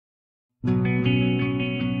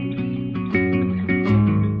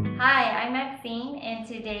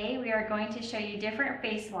are going to show you different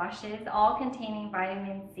face washes, all containing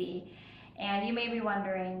vitamin C. And you may be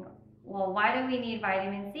wondering, well, why do we need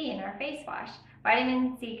vitamin C in our face wash?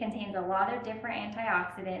 Vitamin C contains a lot of different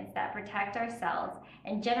antioxidants that protect our cells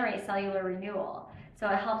and generate cellular renewal. So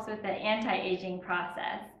it helps with the anti-aging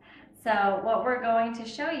process. So what we're going to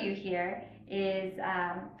show you here is,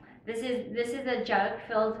 this is a jug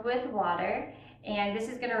filled with water, and this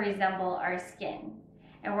is going to resemble our skin.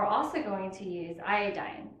 And we're also going to use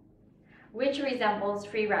iodine, which resembles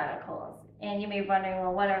free radicals. And you may be wondering,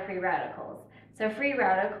 well, what are free radicals? So free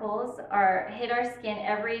radicals hit our skin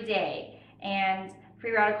every day, and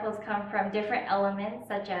free radicals come from different elements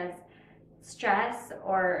such as stress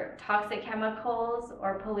or toxic chemicals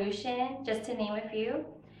or pollution, just to name a few.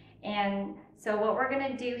 And so what we're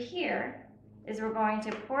going to do here is we're going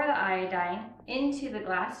to pour the iodine into the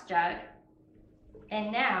glass jug,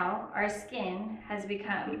 and now our skin has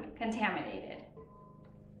become contaminated.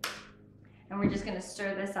 And we're just going to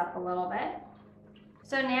stir this up a little bit.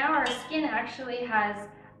 So now our skin actually has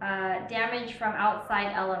damage from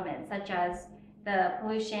outside elements such as the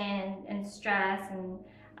pollution and stress and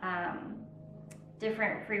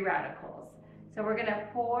different free radicals. So we're going to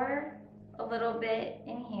pour a little bit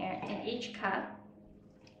in here in each cup,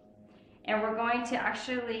 and we're going to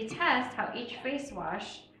actually test how each face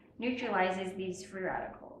wash neutralizes these free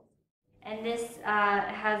radicals. And this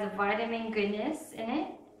has a vitamin goodness in it,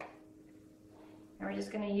 and we're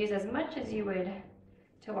just going to use as much as you would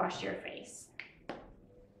to wash your face.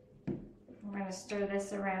 We're going to stir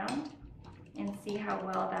this around and see how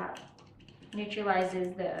well that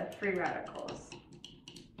neutralizes the free radicals.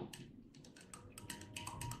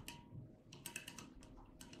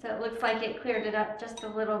 So it looks like it cleared it up just a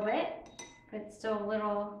little bit, but it's still a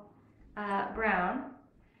little brown.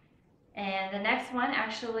 And the next one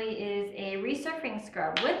actually is a resurfacing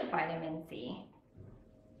scrub with vitamin C.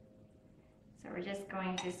 So we're just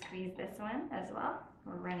going to squeeze this one as well.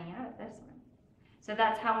 We're running out of this one. So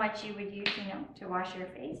that's how much you would use, to wash your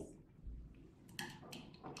face.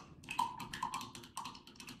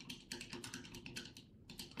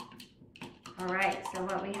 All right, so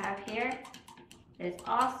what we have here is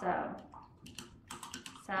also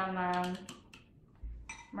some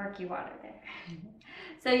murky water there.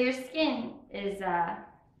 So your skin is,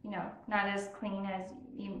 not as clean as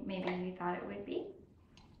maybe you thought it would be.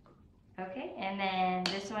 Okay, and then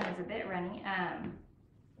this one is a bit runny.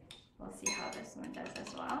 We'll see how this one does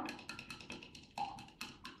as well.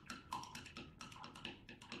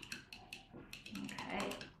 Okay.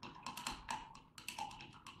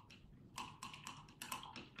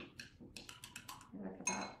 Look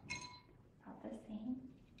about the same.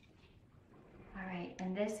 All right,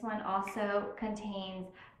 and this one also contains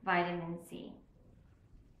vitamin C.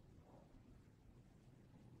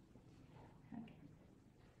 Okay.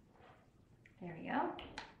 There we go.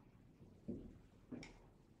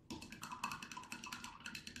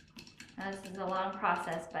 Now, this is a long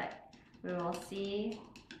process, but we will see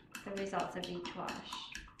the results of each wash.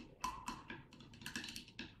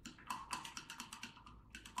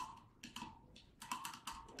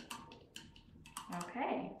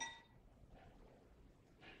 Okay.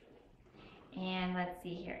 And let's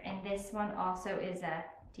see here. And this one also is a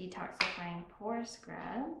detoxifying pore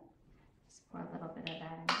scrub. Just pour a little bit of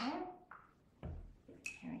that in there.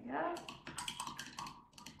 Here we go.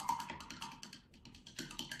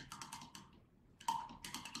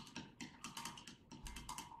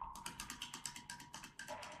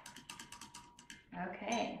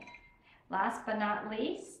 Okay. Last but not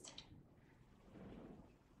least,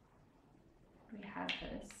 we have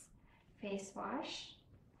this face wash.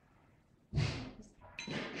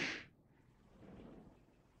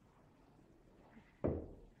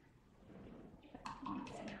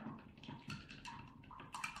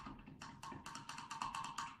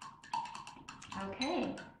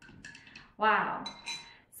 Okay, wow.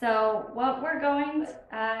 So what we're going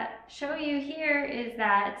to show you here is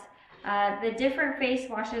that the different face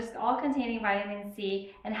washes, all containing vitamin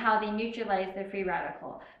C, and how they neutralize the free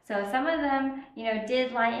radical. So some of them,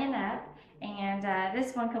 did lighten up, and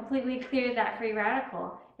this one completely cleared that free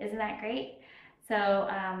radical. Isn't that great? So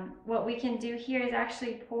what we can do here is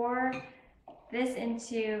actually pour this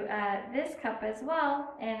into this cup as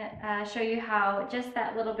well, and show you how just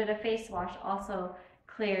that little bit of face wash also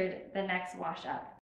cleared the next wash up.